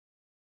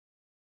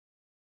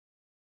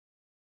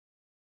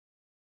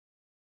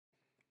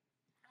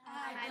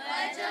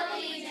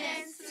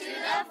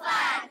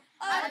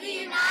of the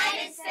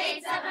United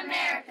States of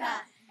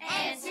America,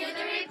 and to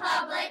the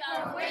republic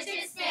for which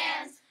it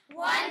stands,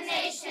 one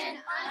nation,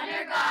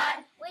 under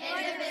God,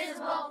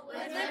 indivisible,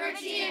 with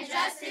liberty and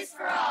justice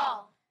for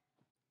all.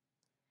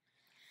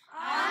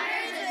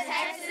 Honor the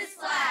Texas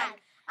flag.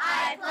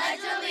 I pledge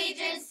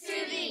allegiance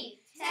to thee,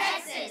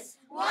 Texas,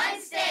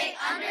 one state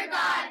under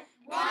God,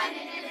 one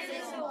and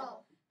indivisible.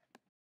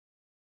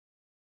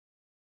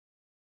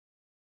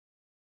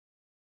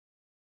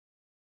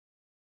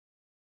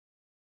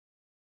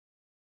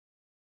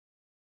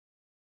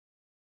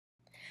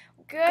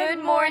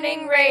 Good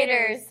morning,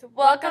 Raiders!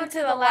 Welcome to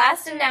the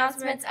last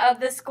announcements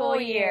of the school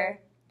year.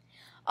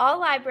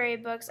 All library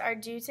books are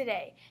due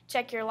today.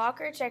 Check your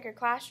locker, check your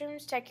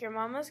classrooms, check your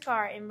mama's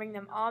car, and bring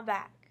them all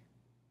back.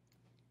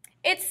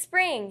 It's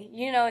spring.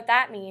 You know what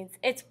that means.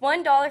 It's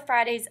 $1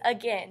 Fridays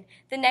again.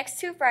 The next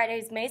 2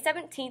 Fridays, May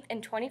 17th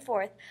and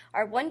 24th,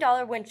 are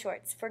 $1 wind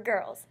shorts for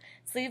girls,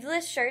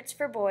 sleeveless shirts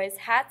for boys,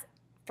 hats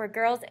for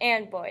girls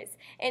and boys.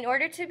 In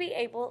order to be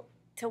able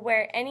to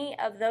wear any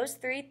of those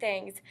 3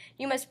 things,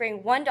 you must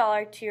bring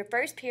 $1 to your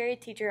first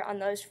period teacher on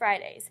those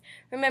Fridays.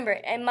 Remember,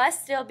 it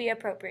must still be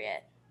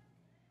appropriate.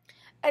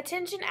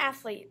 Attention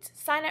athletes,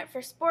 sign up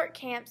for sport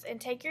camps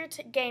and take your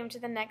game to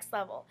the next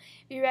level.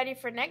 Be ready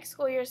for next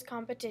school year's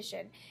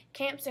competition.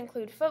 Camps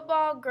include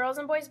football, girls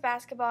and boys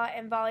basketball,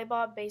 and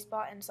volleyball,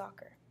 baseball, and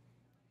soccer.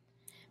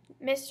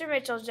 Mr.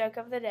 Mitchell's joke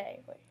of the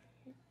day.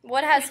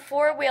 What has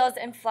 4 wheels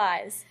and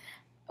flies?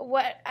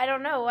 I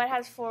don't know. What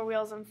has 4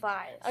 wheels and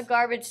flies? A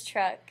garbage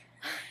truck.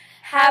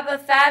 Have a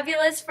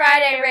fabulous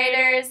Friday,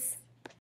 Raiders!